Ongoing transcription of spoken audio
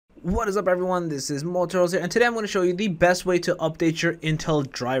What is up, everyone? This is Motorz here, and today I'm going to show you the best way to update your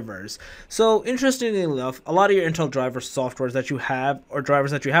Intel drivers. So interestingly enough, a lot of your Intel driver softwares that you have or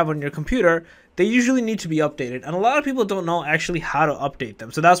drivers that you have on your computer, they usually need to be updated, and a lot of people don't know actually how to update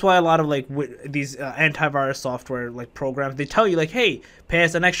them. So that's why a lot of these antivirus software programs, they tell you hey, pay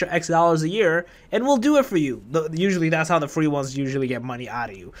us an extra X dollars a year and we'll do it for you. Usually that's how the free ones usually get money out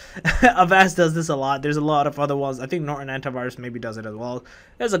of you. Avast does this a lot. There's a lot of other ones. I think Norton Antivirus maybe does it as well.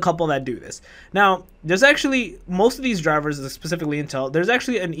 There's a couple that do this. Now, there's actually, most of these drivers, specifically Intel, there's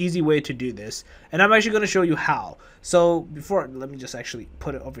actually an easy way to do this, and I'm actually going to show you how. So let me just actually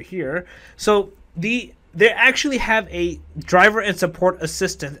put it over here. So they actually have a driver and support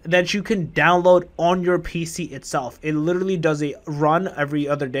assistant that you can download on your PC itself. It literally does a run every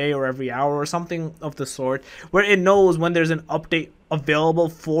other day or every hour or something of the sort, where it knows when there's an update available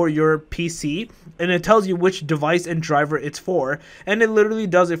for your PC, and it tells you which device and driver it's for, and it literally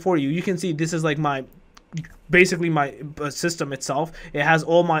does it for you. You can see this is basically my system itself. It has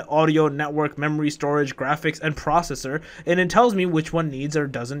all my audio, network, memory, storage, graphics, and processor, and it tells me which one needs or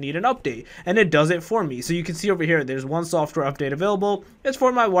doesn't need an update, and it does it for me. So you can see over here, there's one software update available. It's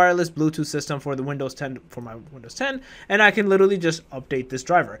for my wireless Bluetooth system for the Windows 10, for my Windows 10, and I can literally just update this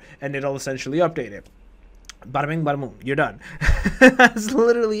driver, and it'll essentially update it. Bada bing, bada boom, you're done. That's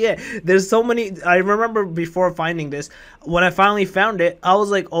literally it. There's so many. I remember before finding this, when I finally found it, I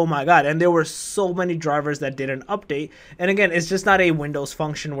was like, oh my god. And there were so many drivers that did an update. And again, it's just not a Windows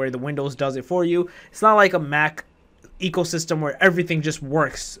function where the Windows does it for you. It's not like a Mac ecosystem where everything just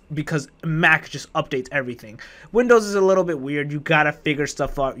works because Mac just updates everything. Windows is a little bit weird. You gotta figure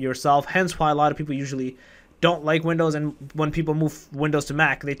stuff out yourself. Hence why a lot of people usually don't like Windows, and when people move Windows to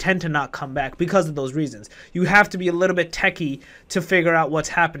Mac, they tend to not come back because of those reasons. You have to be a little bit techie to figure out what's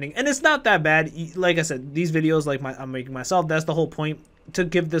happening, and it's not that bad. Like I said, these videos I'm making myself, that's the whole point, to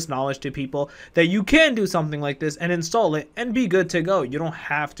give this knowledge to people that you can do something like this and install it and be good to go. You don't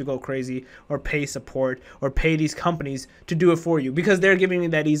have to go crazy or pay support or pay these companies to do it for you, because they're giving you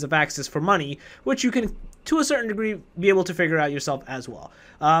that ease of access for money, which you can to a certain degree be able to figure out yourself as well.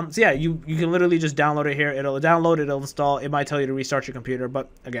 So yeah, you can literally just download it here. It'll download, it'll install. It might tell you to restart your computer, but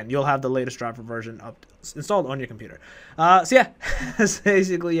again, you'll have the latest driver version installed on your computer. So yeah, that's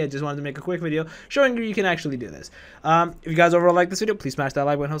basically it. Just wanted to make a quick video showing you can actually do this. If you guys overall like this video, please smash that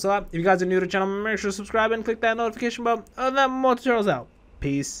like button, helps a lot. If you guys are new to the channel, make sure to subscribe and click that notification bell. Other than that, Motorz out.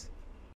 Peace.